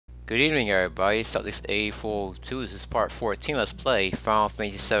Good evening, everybody. Celtics A42. This is part 14. Let's play Final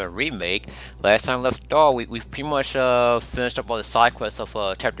Fantasy VII Remake. Last time left off, we've pretty much finished up all the side quests of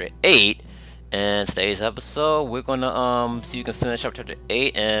chapter 8. And today's episode, we're gonna see if we can finish up chapter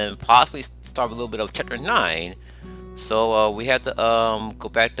 8 and possibly start a little bit of chapter 9. So we have to go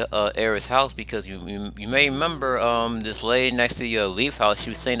back to Aerith's house because you may remember this lady next to the Leaf house. She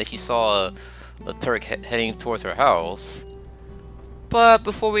was saying that she saw a Turk heading towards her house. But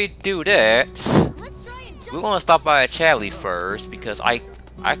before we do that, we're gonna stop by a Charlie first because I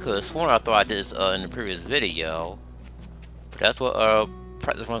could have sworn I thought I did this in the previous video. But that's what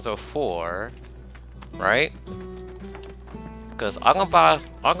practice runs are for, right? Because I'm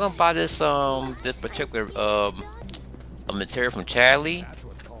gonna buy this this particular material from Charlie,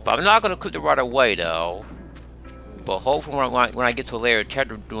 but I'm not gonna equip it right away though. But hopefully when I get to a later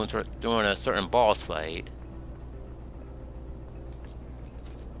chapter during a certain boss fight.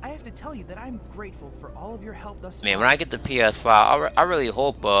 I have to tell you that I'm grateful for all of your help thus far. Man, when I get the PS5, I really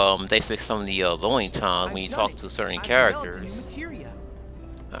hope they fix some of the loading times when you talk to certain characters.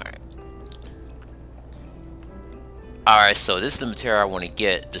 Alright. Alright, so this is the material I want to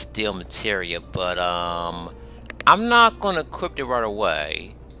get, the steel material, but I'm not going to equip it right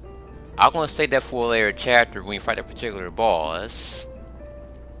away. I'm going to save that for a later chapter when you fight a particular boss.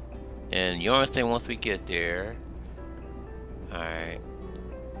 And you understand once we get there. Alright.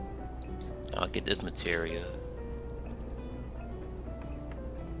 I'll get this material.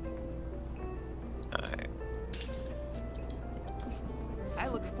 Alright. I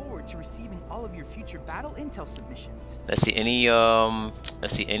look forward to receiving all of your future battle intel submissions. Let's see any of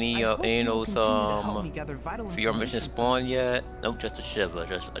those for your mission spawn yet? Nope, just a shiver. I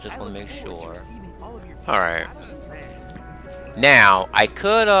just want to make sure. Alright. Now I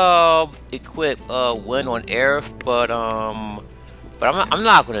could equip Wind on Aerith, but I'm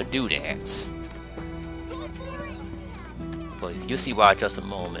not gonna do that. But you'll see why in just a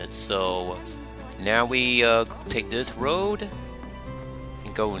moment. So now we take this road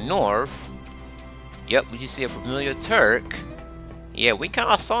and go north. Yep, we just see a familiar Turk. Yeah, we kind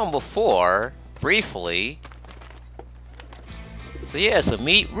of saw him before, briefly. So yeah, so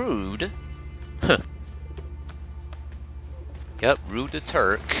meet Rude. Yep, Rude the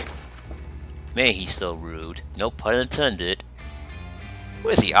Turk. Man, he's so rude. No pun intended.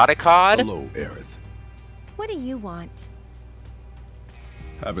 What is he, Uncalled? Hello, Aerith. What do you want?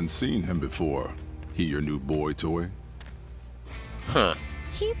 Haven't seen him before. He your new boy toy? Huh.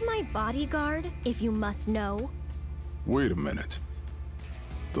 He's my bodyguard, if you must know. Wait a minute.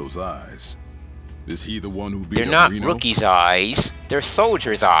 Those eyes. Is he the one who beat They're up not Reno? Rookie's eyes. They're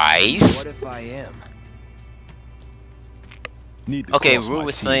soldier's eyes. What if I am? Okay, Rue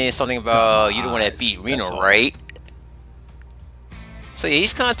was saying something about you the one that beat Reno, right? So yeah,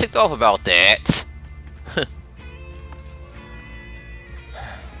 he's kind of ticked off about that.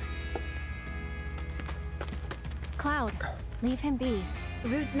 Cloud, leave him be.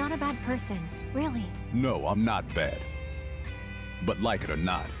 Rude's not a bad person, really. No, I'm not bad. But like it or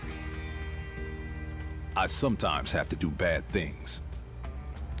not, I sometimes have to do bad things.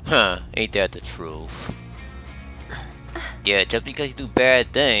 Huh, ain't that the truth? Yeah, just because you do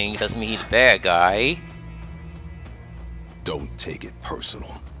bad things doesn't mean he's a bad guy. Don't take it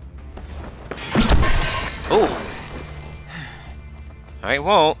personal. Oh, I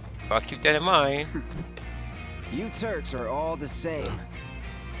won't. I'll keep that in mind. You Turks are all the same.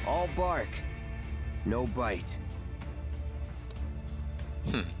 All bark, no bite.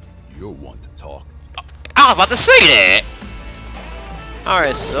 You're one to talk. I was about to say that.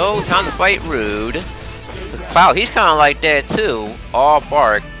 Alright, so time to fight Rude. Cloud, he's kind of like that too. All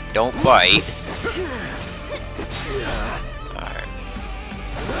bark, don't bite.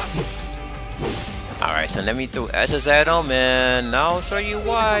 Alright, so let me throw S's at him, and I'll show you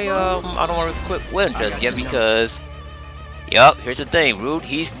why I don't want to quit Wind just yet, because yup, here's the thing, Rude,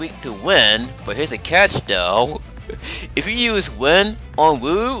 he's weak to Wind, but here's the catch though. If you use Wind on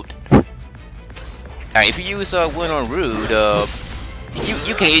Rude, alright, if you use Wind on Rude,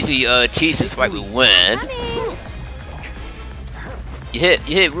 you can easily cheese this fight with Wind. You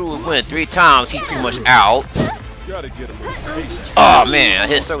hit Rude with Wind 3 times, he's pretty much out. Oh man, I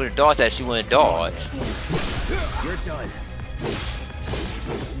hit circle to dodge that she wouldn't dodge. You're done.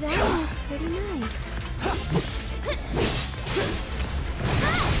 That was pretty nice.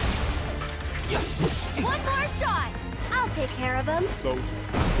 One more shot! I'll take care of him. Soldier.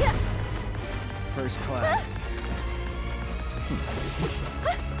 First class.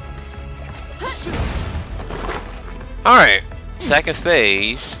 Alright, second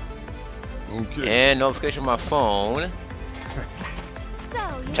phase. Okay. And notification on my phone.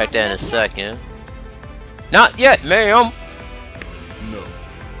 So, check that in a second. Not yet, ma'am. No,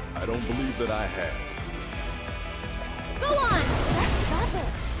 I don't believe that I have. Go on! Let's stop it.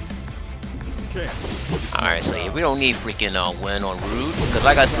 Can't. Alright, so yeah, we don't need freaking win on Rude. Because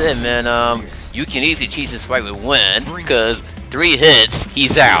like I said, man, you can easily cheat this fight with win. Because 3 hits,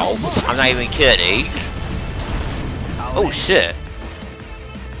 he's out. I'm not even kidding. Oh shit.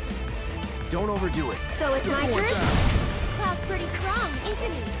 Don't overdo it. So it's my turn? Cloud's pretty strong,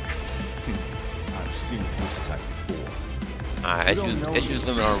 isn't he? I've seen this type before. Alright, let's use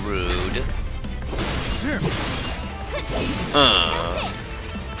limit on Rude.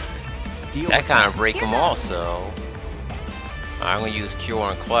 That kind of break him also. I'm gonna use Cure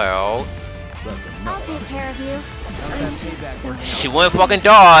on Cloud. I'll take care of you. I'm just so... She went fucking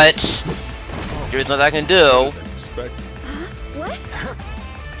dodge. There's nothing I can do. Expect. What?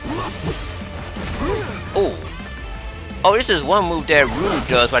 Oh. Oh, this is one move that Rude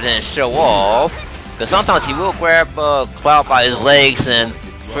does but I didn't show off. Because sometimes he will grab Cloud by his legs and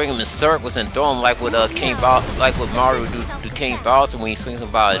swing him in circles and throw him like with like what Mario do to King Bowser when he swings him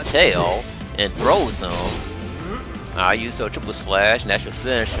by the tail and throws him. I use a triple slash and that should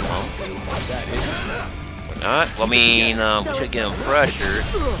finish him. Or not? Well, I mean, we should get him pressured.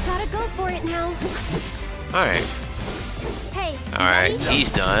 Gotta go for it now. Alright. Hey. Alright,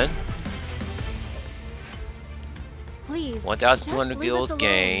 he's done. Please. 1,200 just leave us gills alone.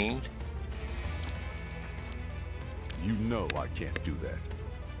 gained. You know I can't do that.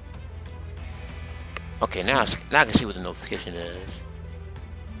 Okay, now I can see what the notification is.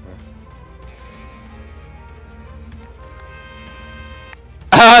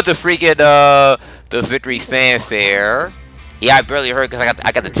 The freaking the victory fanfare. Yeah, I barely heard because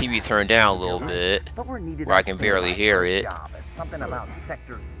I got the TV turned down a little bit, where I can barely hear it. Something about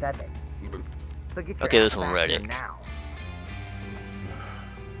Sector 7. So get your Okay, this ass one back here Reddick. now.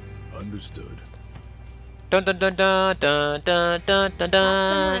 Understood. Dun dun dun dun dun dun dun dun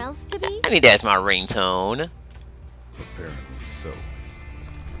Somewhere dun. else to be? I need that's my ringtone. Apparently so.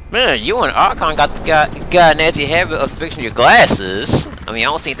 Man, you and Archon got a nasty habit of fixing your glasses. I mean, I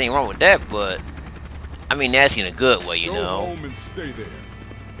don't see anything wrong with that, but I mean nasty in a good way, you Go know. home and stay there.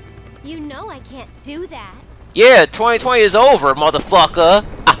 You know I can't do that. Yeah, 2020 is over, motherfucker.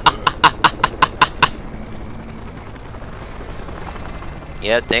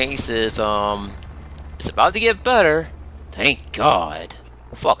 Yeah, thanks is it's about to get better. Thank God.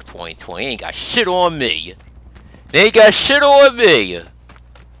 Fuck 2020, ain't got shit on me. They ain't got shit on me.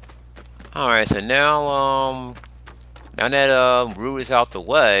 Alright, so now now that Rude is out the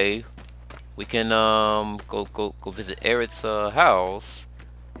way, we can go visit Aerith's house.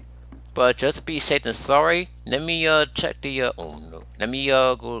 But just to be safe than sorry, let me check the oh no. Let me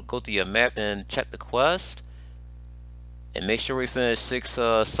go to your map and check the quest. And make sure we finish 6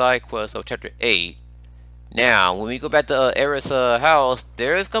 side quests of chapter 8. Now, when we go back to Aerith's house,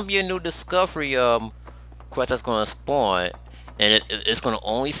 there is gonna be a new discovery quest that's gonna spawn. And it's gonna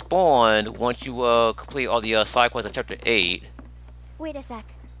only spawn once you complete all the side quests of chapter 8. Wait a sec.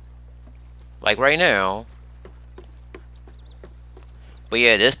 Like right now. But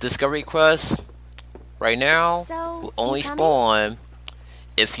yeah, this discovery quest right now So, will only you coming? spawn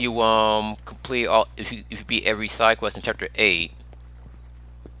if you complete all if you beat every side quest in chapter 8.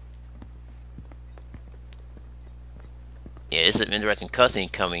 Yeah, this is an interesting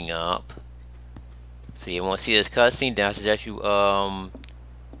cutscene coming up. So you want to see this cutscene? Then I suggest you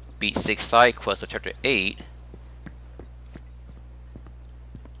beat 6 side quests of chapter 8.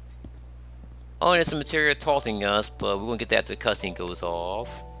 Oh, and there's some material taunting us, but we're gonna get that after the cutscene goes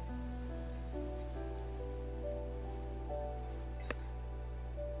off.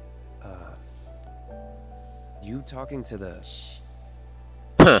 You talking to the...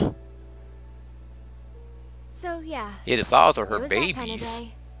 Huh. So yeah. Yeah, the flowers are it her was that kind of babies.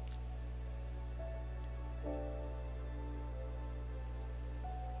 day.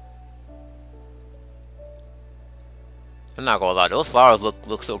 I'm not gonna lie, those flowers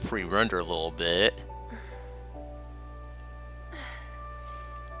look so pre-rendered a little bit.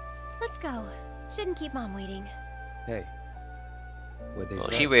 Let's go. Shouldn't keep Mom waiting. Hey. What'd they Well,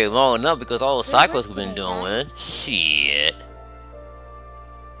 say? she waited long enough because all the Good cycles work we've been today, doing. Shit.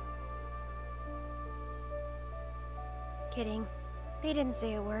 Kidding. They didn't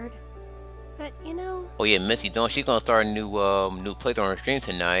say a word. But, you know... Oh yeah, Missy, don't she's gonna start a new playthrough on her stream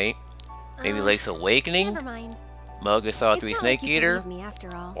tonight. Maybe Lake's Awakening, Never mind. Metal Gear Solid It's 3 not Snake like you can Eater, leave me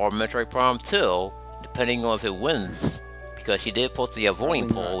after all. or Metroid Prime 2, depending on if it wins. Because she did post the voting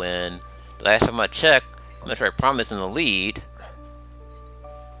Probably poll, and the last time I checked, Metroid Prime is in the lead.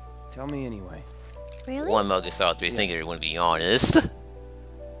 Tell me anyway. Really? One Metal Gear Solid 3 Snake Eater, to be honest.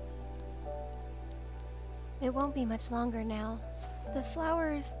 It won't be much longer now. The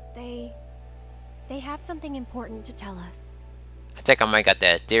flowers, they have something important to tell us. I think I might got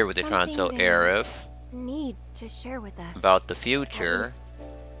that theory they're trying to tell Something they Aerith need to share with us. about the At future. least,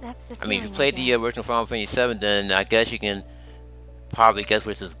 that's the I mean, if you feeling played I the get. original Final Fantasy VII, then I guess you can probably guess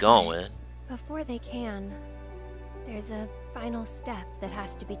where this is going. Before they can, there's a final step that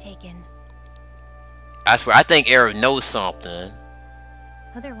has to be taken. I swear, I think Aerith knows something.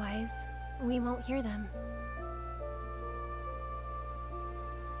 Otherwise, we won't hear them.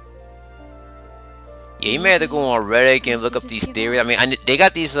 Yeah, you may have to go on Reddit and look up these theories. I mean, they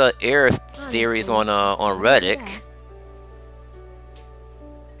got these Aerith theories on Reddit.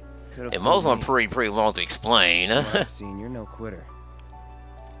 And most of them are pretty long to explain. Seeing you're no quitter.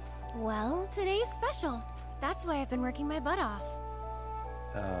 Well, today's special. That's why I've been working my butt off.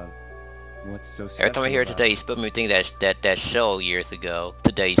 What's so special? Every time I hear about Today's Special, me think that show years ago.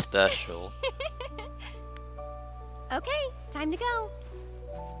 Today's Special. Okay, time to go.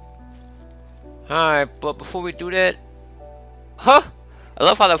 Alright, but before we do that... Huh! I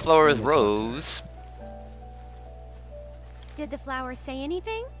love how the flowers rose. Did the flowers say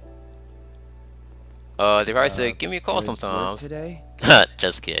anything? They probably said, give me a call good work sometimes. today?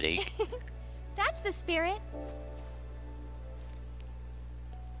 Just kidding. That's the spirit.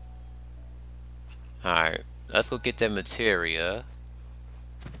 Alright, let's go get that materia.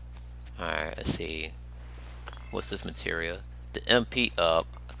 Alright, let's see. What's this materia? The MP up.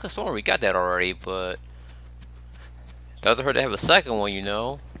 I could have sworn we got that already, but... doesn't hurt to have a second one, you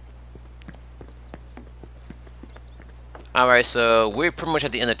know. Alright, so we're pretty much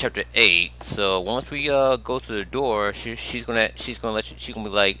at the end of chapter 8. So once we go to the door, she's gonna be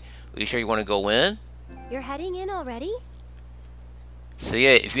like, are you sure you wanna go in? You're heading in already? So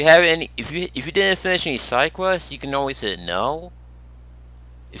yeah, if you have any, if you didn't finish any side quests, you can always say no.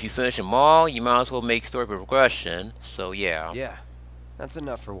 If you finish them all, you might as well make story progression. So yeah. Yeah, that's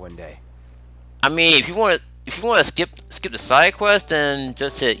enough for one day. I mean, if you want to skip the side quest, then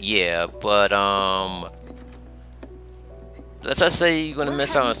just hit yeah. But let's say you're gonna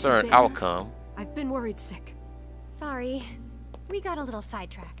miss out on a certain outcome. I've been worried sick. Sorry, we got a little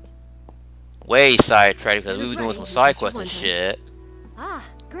sidetracked. Way sidetracked because we were doing right, some side because quests you and wanted. shit. Ah,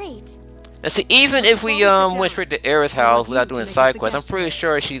 great. And see, even if we went straight to Aerith's house without doing to make side up the quests, I'm guest pretty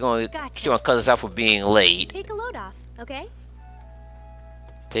sure she's gonna cut us out for being late. Take a load off, okay?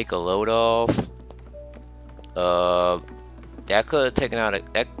 Take a load off. That could have taken out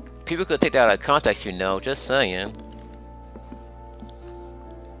that people could take that out of context, you know. Just saying.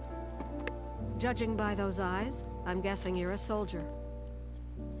 Judging by those eyes, I'm guessing you're a soldier.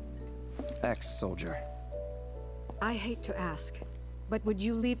 Ex-soldier. I hate to ask, but would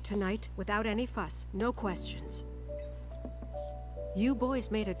you leave tonight without any fuss, no questions? You boys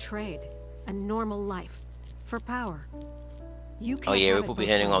made a trade, a normal life, for power. You can't Oh yeah, have we'll it be both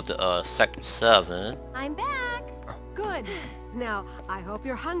heading off ways. to Sector 7. I'm back. Good. Now, I hope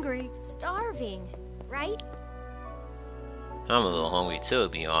you're hungry. Starving, right? I'm a little hungry too, to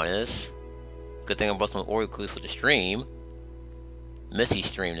be honest. Good thing I brought some Oreo cookies for the stream. Missy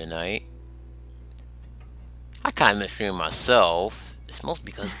stream tonight. I kind of miss streaming myself. It's mostly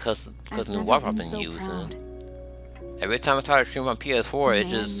because of the Wi-Fi I've been using. Every time I try to stream on PS4, it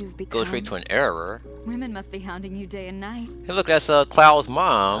just goes straight to an error. Women must be hounding you day and night. Hey, look, that's Cloud's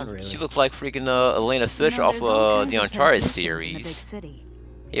mom. Not really. She looks like freaking Elena Fisher off there's all kinds the of Uncharted temptations in the big series. city.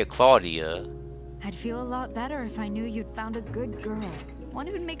 Yeah, Claudia. I'd feel a lot better if I knew you'd found a good girl. One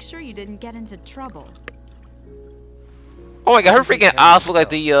who'd make sure you didn't get into trouble. Oh my god, her freaking eyes look like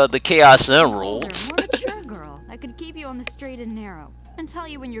the Chaos Older, Emeralds. more mature girl that could keep you on the straight and narrow and tell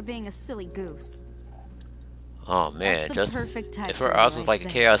you when you're being a silly goose. Oh man, That's the just perfect type if for her you, eyes look I'd like a say.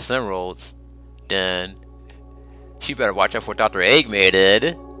 Chaos Emeralds, then she better watch out for Dr.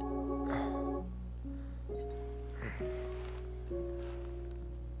 Eggman.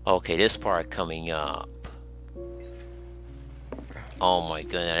 Okay, this part coming up. Oh my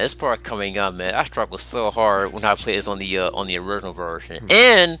goodness, this part coming up, man. I struggled so hard when I played this on the original version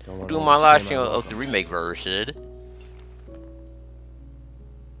and doing my live stream of the remake version.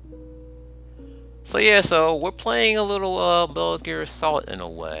 So yeah, so we're playing a little Metal Gear Solid in a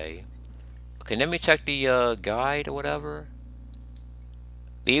way. Okay, let me check the guide or whatever.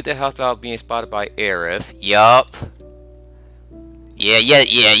 Leave the house without being spotted by Aerith. Yup.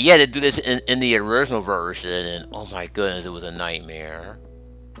 Yeah, to do this in the original version, and oh my goodness, it was a nightmare.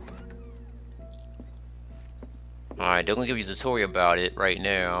 Alright, they're gonna give you a tutorial about it right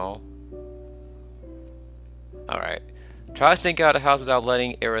now. Alright. Try to sneak out of the house without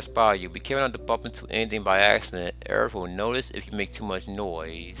letting Aerith spot you. Be careful not to bump into anything by accident. Aerith will notice if you make too much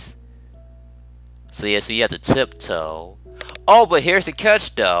noise. So yeah, so you have to tiptoe. Oh, but here's the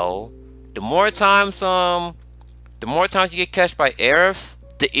catch though. The more times you get catched by Aerith,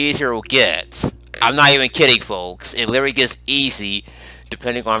 the easier it will get. I'm not even kidding, folks. It literally gets easy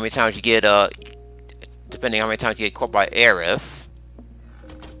depending on how many times you get caught by Aerith.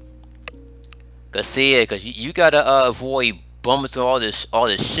 Cause you gotta avoid bumping through all this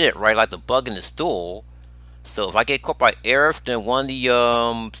shit, right? Like the bug in the stool. So if I get caught by Aerith, then one of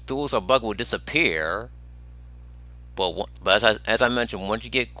the stools or bug will disappear. But as I mentioned, once you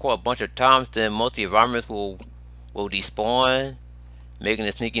get caught a bunch of times, then most of the environments will despawn, making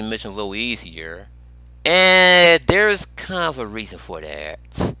the sneaking mission a little easier. And there's kind of a reason for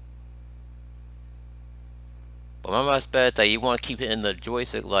that. But my best bet is that you want to keep hitting the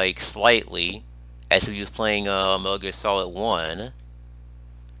joystick like slightly, as if you was playing Metal Gear Solid 1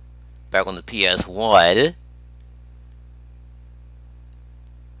 back on the PS1.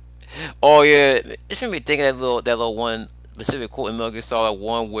 Oh yeah, it's made me think of that little one specific quote in Metal Gear Solid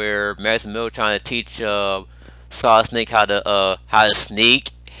 1 where Master Mil trying to teach Solid Snake how to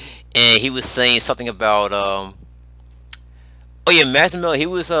sneak, and he was saying something about oh yeah, Master Mil, he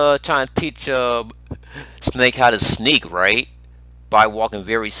was trying to teach Snake how to sneak, right? By walking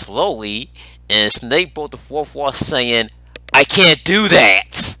very slowly, and Snake broke the fourth wall saying, "I can't do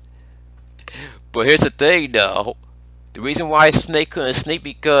that." But here's the thing though. The reason why Snake couldn't sneak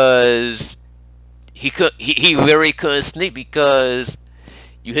because he literally couldn't sneak because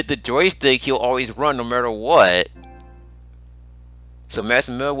you hit the joystick, he'll always run no matter what. So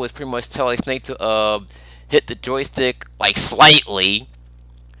Master Mil was pretty much telling Snake to hit the joystick like slightly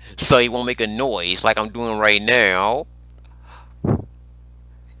so he won't make a noise like I'm doing right now.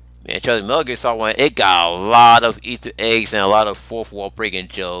 Man, trust me, Metal Gear Solid 1, it got a lot of Easter eggs and a lot of fourth wall breaking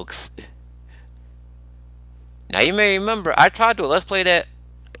jokes. Now you may remember I tried to let's play that.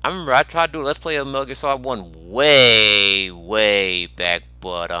 I remember I tried to let's play a Metal Gear Solid 1 way back,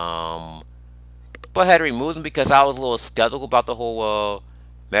 but I had to remove them because I was a little skeptical about the whole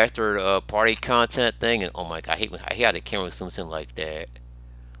master party content thing, and oh my god, I hate how the camera zooms in like that.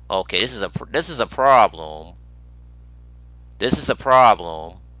 Okay, this is a problem. This is a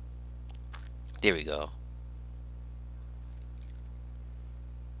problem. There we go.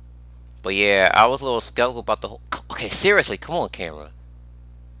 But yeah, I was a little skeptical about the whole... Okay, seriously, come on, camera.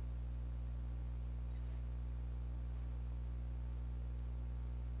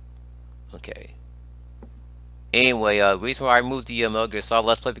 Okay. Anyway, reason why I moved the Metal Gear Solid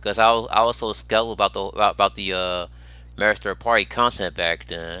Let's Play because I was so skeptical about the Master Party content back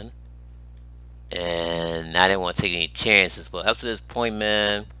then, and I didn't want to take any chances. But up to this point,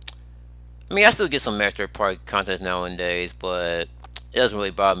 man, I mean, I still get some Master Party content nowadays, but it doesn't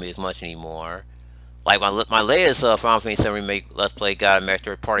really bother me as much anymore. Like my latest Final Fantasy VII Remake Let's Play got a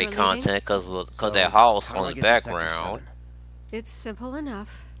Master Party content because that house on the background. It's simple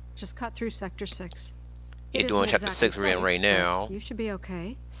enough. Just cut through Sector 6. You're doing Chapter 6 we're in right now. You should be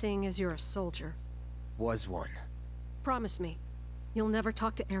okay, seeing as you're a soldier. Was one. Promise me, you'll never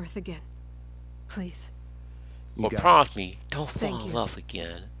talk to Aerith again. Please. Well, promise me, don't fall in love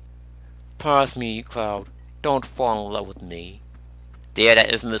again. Promise me, Cloud, don't fall in love with me. They had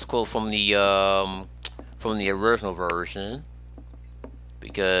that infamous quote from the original version.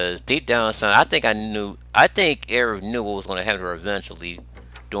 Because deep down inside, I think Aerith knew what was going to happen to her eventually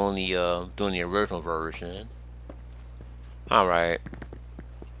during the original version. All right.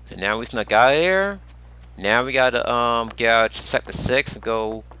 So now we snuck out of there. Now we gotta get out of Sector 6 and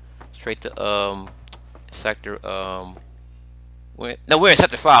go straight to Sector we're in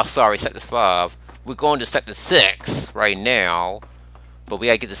Sector 5. Sorry, Sector 5. We're going to Sector 6 right now, but we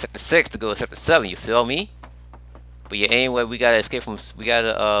gotta get to Sector 6 to go to Sector 7. You feel me? But yeah, anyway, we gotta escape from. We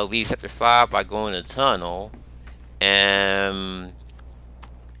gotta leave Sector 5 by going to the tunnel, and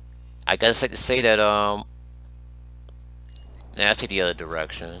I gotta say that nah, I'll take the other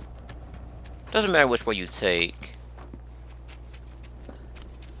direction. Doesn't matter which way you take.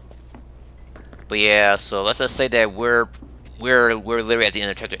 But yeah, so let's just say that we're literally at the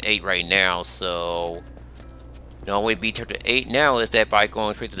end of Chapter 8 right now. So the only way to beat Chapter 8 now is that by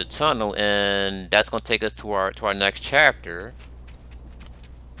going straight to the tunnel, and that's gonna take us to our next chapter.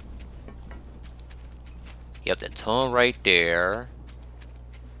 Yep, that tunnel right there.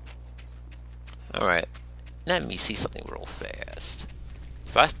 Alright, let me see something real fast.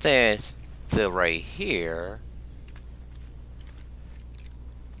 If I stand still right here.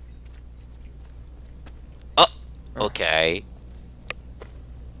 Oh, okay.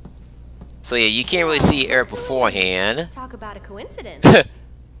 So yeah, you can't really see Aerith beforehand. Talk about a coincidence.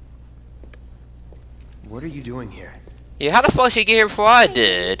 What are you doing here? Yeah, how the fuck did you get here before I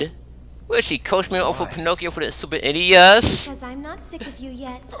did? Will she coach me off of Pinocchio for the Super NES? Because I'm not sick of you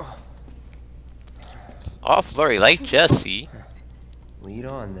yet. All flurry like Jesse. Lead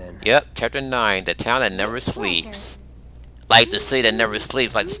on then. Yep, chapter 9, the town that never sleeps. Like the city that never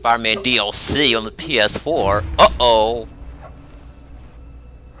sleeps, like the Spider-Man DLC on the PS4. Uh-oh.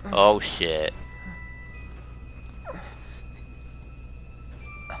 Oh shit.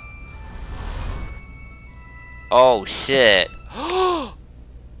 Oh shit.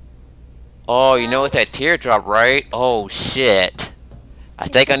 Oh, you know it's that teardrop, right? Oh shit. I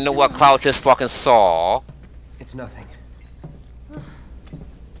think I know what Cloud just fucking saw. It's nothing.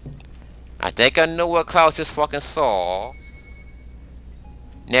 I think I know what Cloud just fucking saw.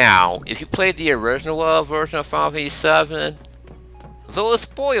 Now, if you played the original version of Final Fantasy VII, little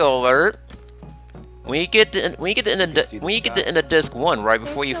spoiler alert. When you get to the end of disc 1, right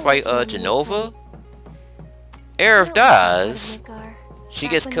before you fight Genova, Aerith dies. She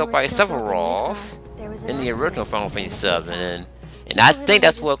gets killed by Sephiroth in the original Final Fantasy VII, and I think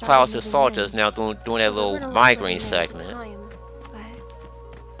that's what Cloud just saw just now doing that little migraine segment.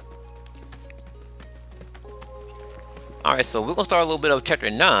 Alright, so we're gonna start a little bit of chapter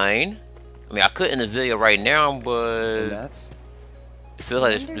 9. I mean, I could end the video right now, but it feels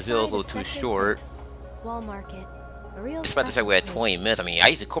like the video is a little too short. Despite the fact we're at 20 minutes. I mean, I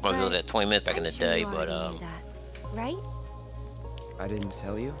used to record my videos at 20 minutes back in the day, but Right? I didn't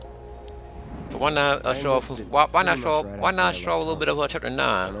tell you. but why not show off? Why not show a little bit of chapter 9?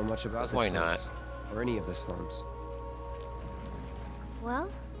 I don't know much about That's this why place, not. or any of the slums. Well,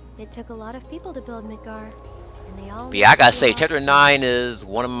 it took a lot of people to build Midgar. And they all But yeah, I gotta say, chapter 9 is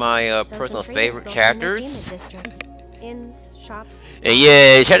one of my personal favorite chapters. Inns, shops. And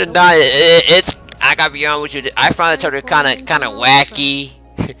yeah, chapter 9, it's I gotta be honest with you, I find the chapter kind of wacky,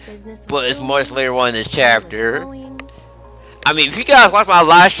 but it's much later on in this chapter. I mean, if you guys watch my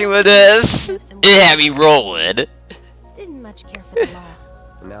live stream of this, it had me rolling. Didn't much care for the law.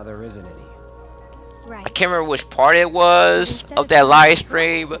 Now there isn't any. I can't remember which part it was of that live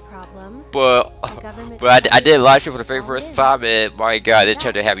stream, but I did live stream for the very first time, and my god, this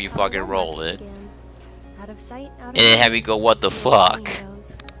chapter had me fucking rolling. And it had me go, what the fuck?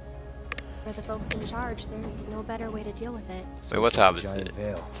 For the folks in charge, there's no better way to deal with it. Wait, what time is it?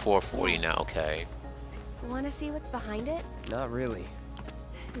 4:40 now, okay. Want to see what's behind it? Not really.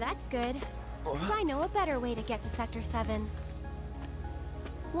 That's good. Because I know a better way to get to Sector 7.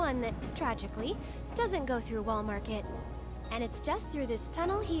 One that, tragically, doesn't go through Wall Market. And it's just through this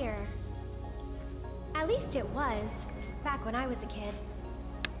tunnel here. At least it was, back when I was a kid.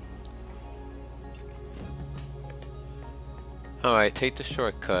 Alright, take the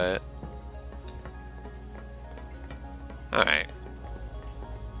shortcut. Alright.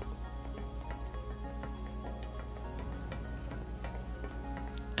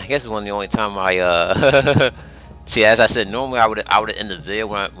 I guess it's one of the only time I see, as I said, normally I would end the video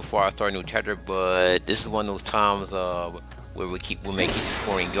before I start a new chapter, but this is one of those times where we may keep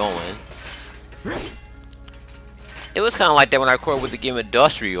recording going. It was kind of like that when I recorded with the game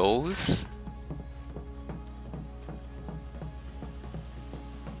Industrials.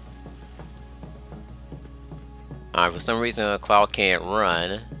 Alright, for some reason Cloud can't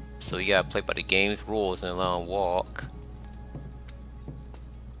run, so you gotta play by the game's rules and let him walk.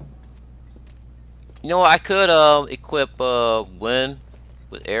 You know what, I could equip Win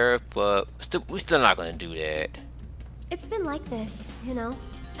with Aerith, but we're still not gonna do that. It's been like this, you know,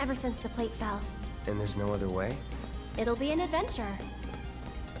 ever since the plate fell. And there's no other way? It'll be an adventure.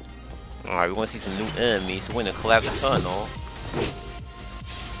 Alright, we want to see some new enemies, so we're gonna collapse the tunnel.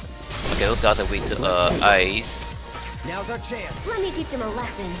 Okay, those guys are weak to ice. Now's our chance. Let me teach him a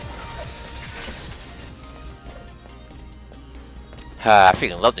lesson. I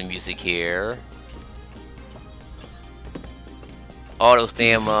freaking love the music here. All those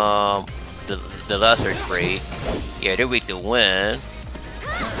damn the lesser trait. Yeah, they're weak to Win.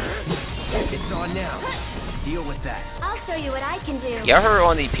 It's on now. Deal with that. I'll show you what I can do. Yeah, I heard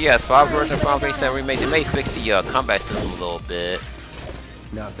on the PS5 version of Final Fantasy VII Remake, they may fix the combat system a little bit.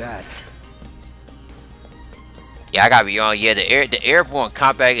 Not bad. Yeah, I gotta be honest. Yeah, the airborne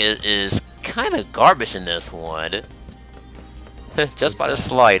combat is kind of garbage in this one. Just by the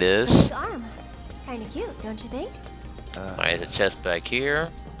slightest. Arm. Kinda cute, don't you think? Alright, there's a chest back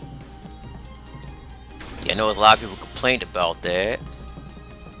here. Yeah, I know a lot of people complained about that.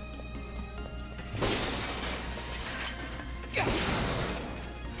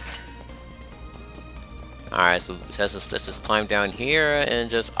 Alright, so let's just climb down here and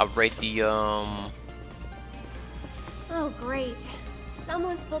just upgrade the Oh, great.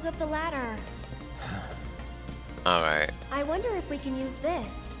 Someone's pulled up the ladder. Alright. I wonder if we can use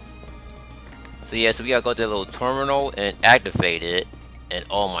this. So yeah, so we gotta go to the little terminal and activate it. And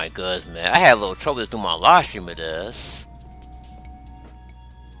oh my goodness, man, I had a little trouble just doing my live stream of this.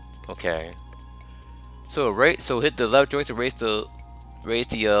 Okay. So hit the left joystick to raise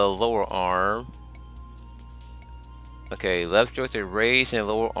the lower arm. Okay, left joystick raise and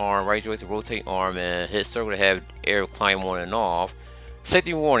lower arm, right joystick rotate arm, and hit circle to have air climb on and off.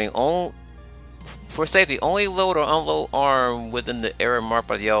 Safety warning: for safety, only load or unload arm within the area marked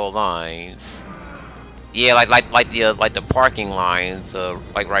by the yellow lines. Yeah, like the parking lines,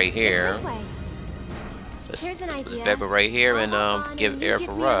 like right here. This way. Here's an idea. Let's back it right here and give air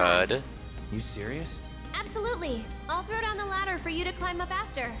for ride. You serious? Absolutely. I'll throw down the ladder for you to climb up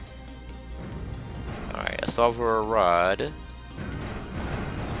after. Alright, let's offer a ride.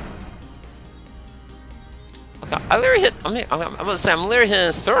 Okay, I literally hit. I'm gonna say I'm literally hitting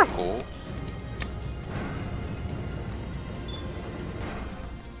a circle.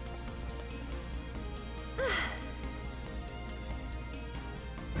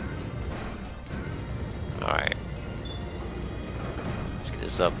 Alright. Let's get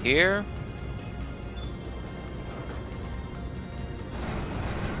this up here.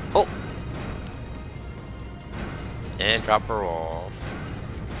 Oh! And drop her off.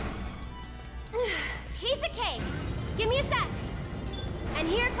 Piece of cake! Give me a sec! And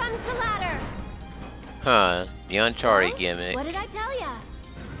here comes the ladder! Huh, the Uncharted gimmick. What did I tell ya?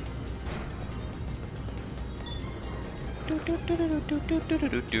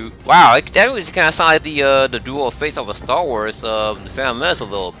 Wow, that was kind of sound like the dual face of a Star Wars, the Phantom Menace a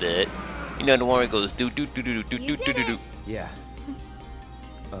little bit. You know, the one where it goes do do do do do do do do do. Yeah.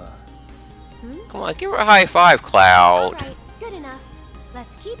 Come on, give her a high five, Cloud. Alright, good enough.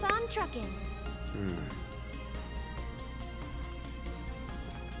 Let's keep on trucking.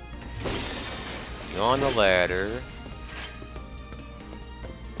 You're on the ladder.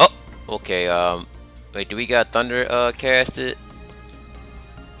 Oh, okay. Wait, do we got thunder casted?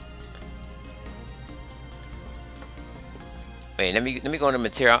 Wait, let me go into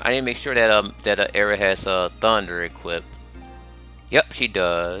material. I need to make sure that that Aerith has thunder equipped. Yep, she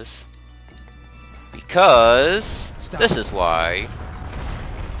does. Because this is why.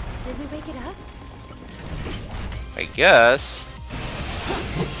 Did we wake it up? I guess.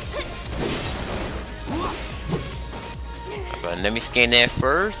 But let me scan that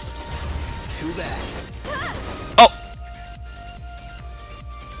first. Too bad. Oh!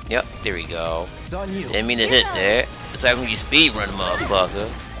 Yep, there we go. It's on you. Didn't mean to hit that. It's like when you speed run, motherfucker.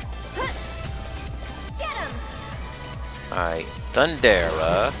 Get him! Alright,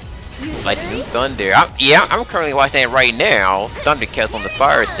 Thundera. Like the new Thunder. I'm currently watching that right now. Thundercats on the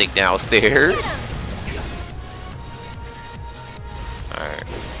fire stick downstairs. Alright.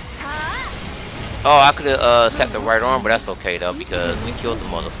 Oh, I could have set the right arm, but that's okay though because we killed the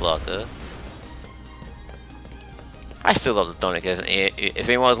motherfucker. I still love the Thundercats. If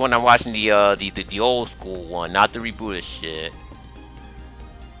anyone's wondering, I'm watching the old school one, not the rebooted shit.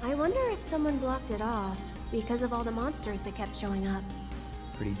 I wonder if someone blocked it off because of all the monsters that kept showing up.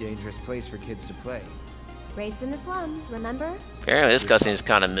 Pretty dangerous place for kids to play. Raised in the slums, remember? Apparently this cutscene is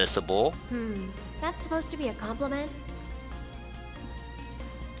kind of missable. That's supposed to be a compliment.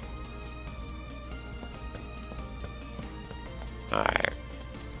 Alright.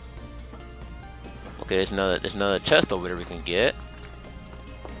 Okay, there's another chest over there we can get.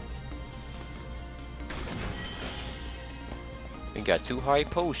 We got 2 high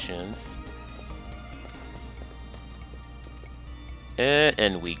potions. And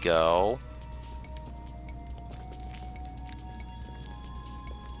in we go.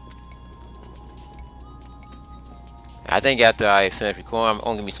 I think after I finish recording, I'm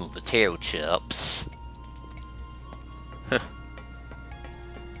gonna give me some potato chips.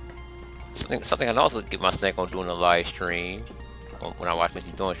 Something I can also get my snack on doing a live stream when I watch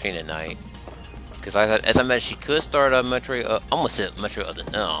Missy doing stream at night. Because as I mentioned, she could start a Metroid. Almost said Metroid of the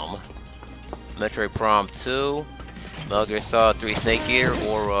Metroid Prime 2, Metal Gear Solid 3 Snake Eater,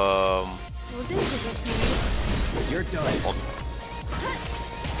 or Well, this is okay. You're done.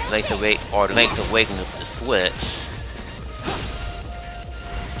 Link's Awakening for the Switch.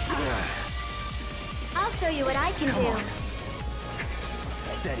 I'll show you what I can do.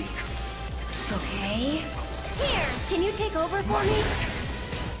 Steady. Okay. Here, can you take over for me?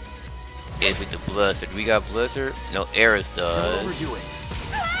 Is with the Blizzard. We got Blizzard? No, Aerith does. Overdo it.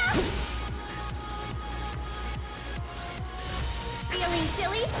 Feeling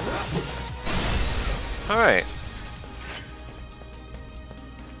chilly? Alright.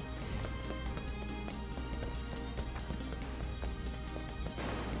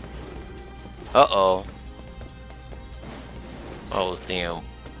 Uh-oh. Oh, damn.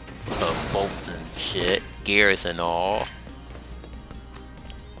 bolts and shit, gears and all.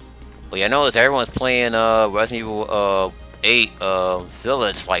 Well, yeah, I noticed everyone's playing Resident Evil 8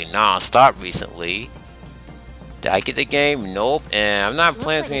 Village like non-stop recently. Did I get the game? Nope. And I'm not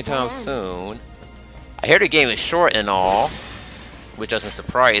playing it anytime soon. I hear the game is short and all, which doesn't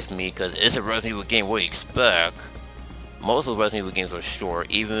surprise me because it's a Resident Evil game. What do you expect? Most of the Resident Evil games are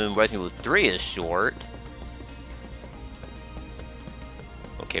short. Even Resident Evil 3 is short.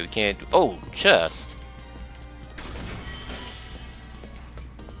 Okay, we can't do... Oh, chest.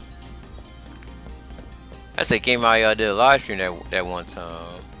 That's the game I did a live stream that one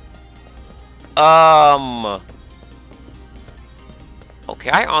time. Okay,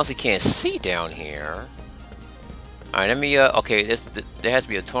 I honestly can't see down here. Alright, let me, okay, there has to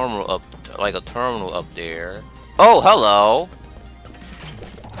be a terminal up, like a terminal up there. Oh, hello!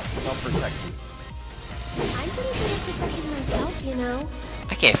 Self-protection. I'm pretty good at protecting myself, you know.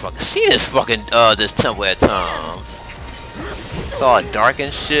 I can't fucking see this fucking, this temple at times. It's all dark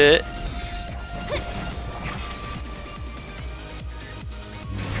and shit.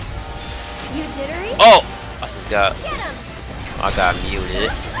 You jittery? Oh! I just got... Get him! I got muted.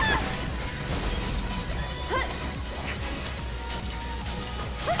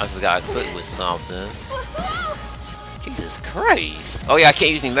 I just got clipped with something. Jesus Christ! Oh yeah, I can't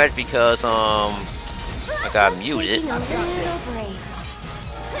use any magic because I got muted. Taking a little break.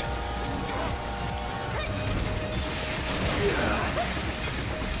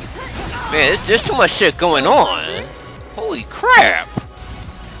 Man, there's too much shit going on. Holy crap!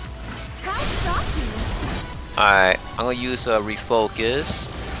 How shocking! Alright, I'm gonna use refocus.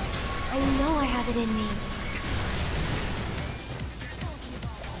 I know I have it in me.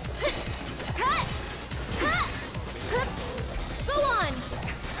 Go on!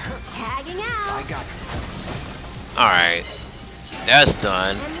 Tagging out! I got it. Alright. That's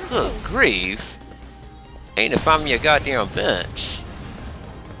done. Good grief. Ain't to find me a goddamn bench.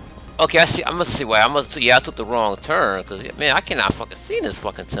 Okay, I see. I must see why. Yeah, I took the wrong turn. Cause man, I cannot fucking see in this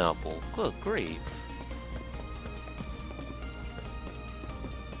fucking temple. Good grief.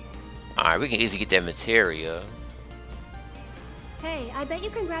 Alright, we can easily get that materia. Hey, I bet you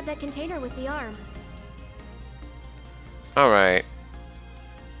can grab that container with the arm. Alright.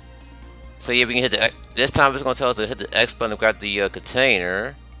 So yeah, we can hit the... This time it's gonna tell us to hit the X button to grab the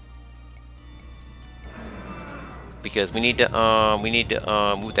container. Because we need to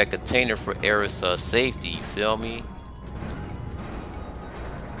move that container for Aerith's safety, you feel me?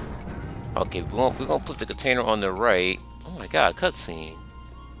 Okay, we're gonna put the container on the right. Oh my god, cutscene.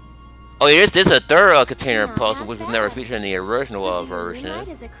 Oh, there's a third container puzzle which was never featured in the original version.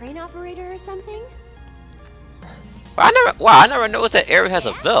 As a crane operator or something? I never noticed that Aerith has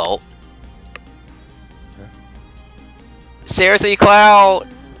a belt. Seriously, Cloud?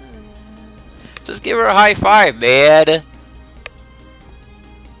 Just give her a high five, man.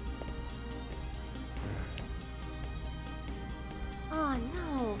 Oh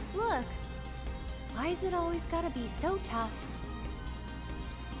no, look. Why is it always gotta be so tough?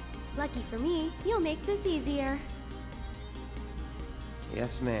 Lucky for me, you'll make this easier.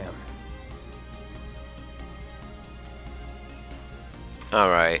 Yes, ma'am.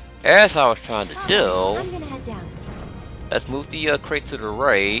 Alright, as I was trying to do, I'm gonna head down. let's move the crate to the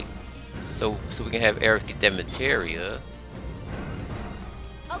right, so we can have Aerith get that materia.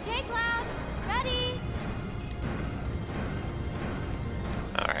 Okay, Cloud, ready?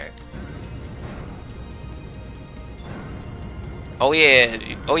 Alright. Oh yeah,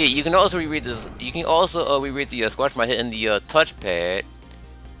 you can also reread this. You can also reread the squash by hitting the touchpad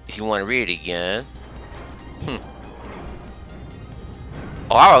if you want to read it again.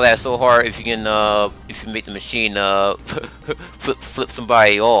 Oh, I would laugh so hard if you can if you make the machine flip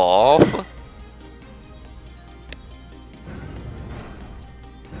somebody off.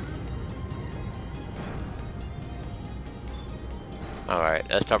 Alright,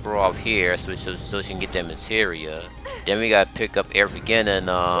 let's top her off here so she can get that materia. Then we gotta pick up Aerith again and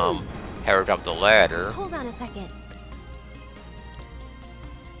have her drop the ladder. Hold on a second.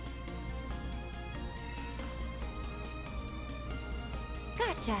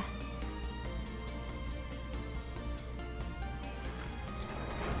 Gotcha.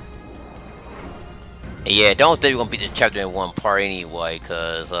 Yeah, don't think we're gonna beat this chapter in one part anyway,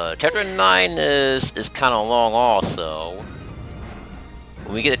 cause chapter 9 is kind of long also.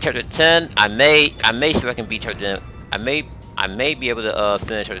 When we get to chapter 10, I may see if I can beat chapter 10. I may be able to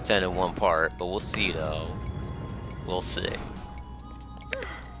finish chapter 10 in one part, but we'll see though. We'll see.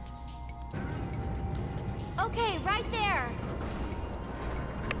 Okay, right there.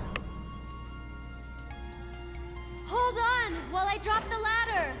 Hold on while I drop the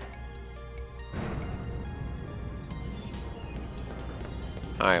ladder.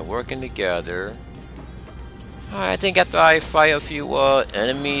 Alright, working together. Alright, I think after I fight a few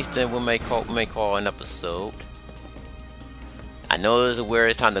enemies, then we may call an episode. I know it's a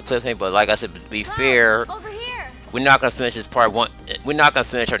weird time to cliffhanger, but like I said, to be fair, Over here. we're not gonna finish this part one. We're not gonna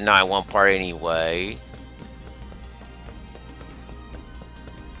finish our 9-1 part anyway.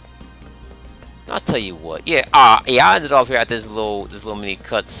 I'll tell you what. Yeah, yeah. I ended off here at this little mini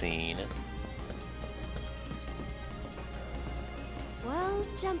cutscene. Well,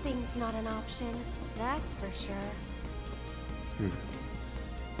 jumping's not an option. That's for sure.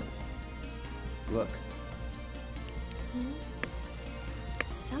 Look.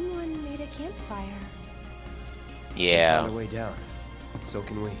 Someone made a campfire. Yeah. Found a way down. So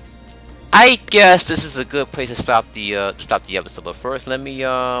can we. I guess this is a good place to stop the episode. But first, let me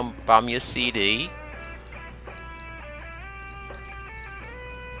buy me a CD.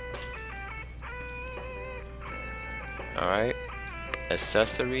 All right,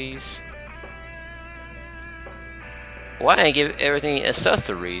 accessories. Why didn't I give everything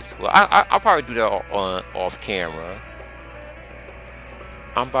accessories? Well, I'll probably do that on off camera.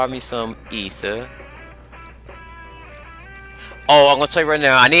 I'm buying me some ether. Oh, I'm gonna tell you right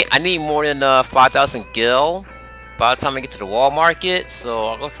now, I need more than 5,000 gil by the time I get to the wall market. So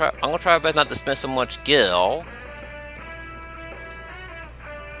I'm gonna try my best not to spend so much gil.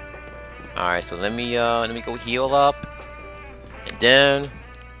 All right, so let me go heal up, and then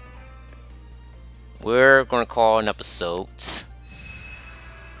we're gonna call an episode.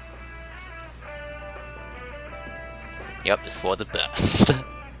 Yep, it's for the best.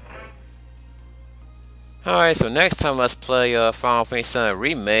 Alright, so next time let's play Final Fantasy VII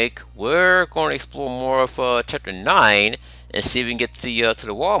Remake. We're going to explore more of Chapter 9 and see if we can get to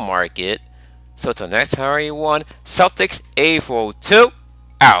the wall market. So till next time everyone, Celtics A42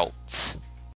 out.